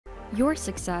Your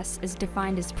success is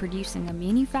defined as producing a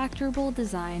manufacturable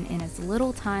design in as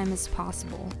little time as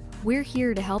possible. We're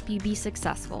here to help you be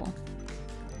successful.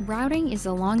 Routing is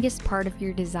the longest part of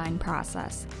your design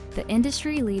process. The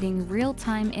industry-leading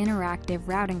real-time interactive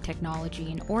routing technology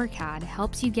in OrCAD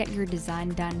helps you get your design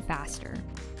done faster.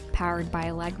 Powered by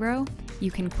Allegro, you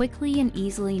can quickly and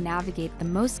easily navigate the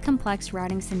most complex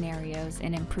routing scenarios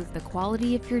and improve the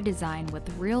quality of your design with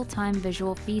real-time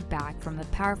visual feedback from the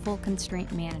powerful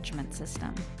constraint management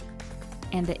system.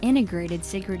 And the integrated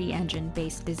Sigrity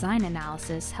engine-based design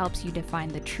analysis helps you define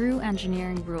the true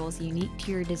engineering rules unique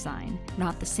to your design,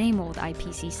 not the same old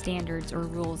IPC standards or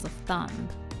rules of thumb.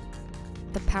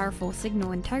 The powerful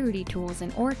signal integrity tools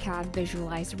in OrCAD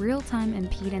visualize real-time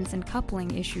impedance and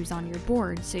coupling issues on your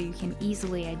board so you can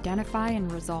easily identify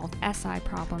and resolve SI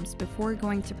problems before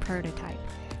going to prototype,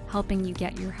 helping you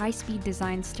get your high-speed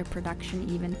designs to production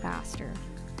even faster.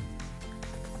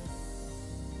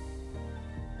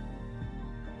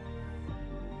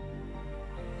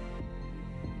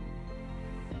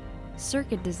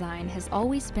 Circuit design has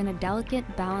always been a delicate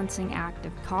balancing act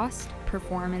of cost,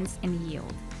 performance, and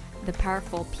yield. The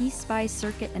powerful piece-by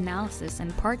circuit analysis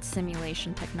and parts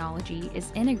simulation technology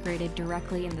is integrated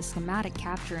directly in the schematic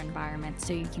capture environment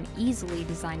so you can easily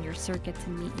design your circuit to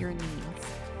meet your needs.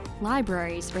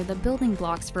 Libraries are the building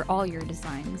blocks for all your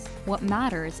designs. What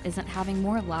matters isn't having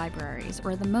more libraries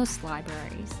or the most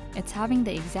libraries. It's having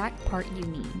the exact part you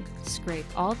need. Scrape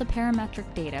all the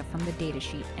parametric data from the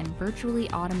datasheet and virtually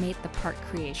automate the part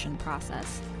creation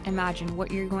process. Imagine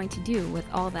what you're going to do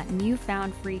with all that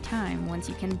newfound free time once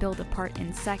you can build a part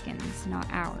in seconds, not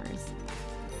hours.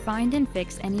 Find and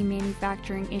fix any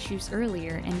manufacturing issues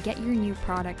earlier and get your new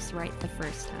products right the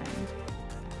first time.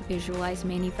 Visualize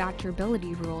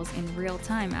manufacturability rules in real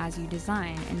time as you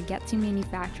design and get to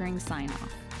manufacturing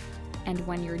sign-off. And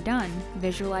when you're done,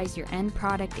 visualize your end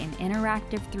product in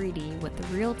interactive 3D with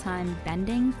real-time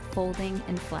bending, folding,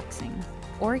 and flexing.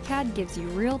 OrCAD gives you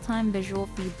real-time visual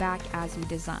feedback as you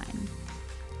design.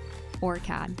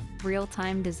 OrCAD,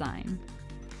 real-time design.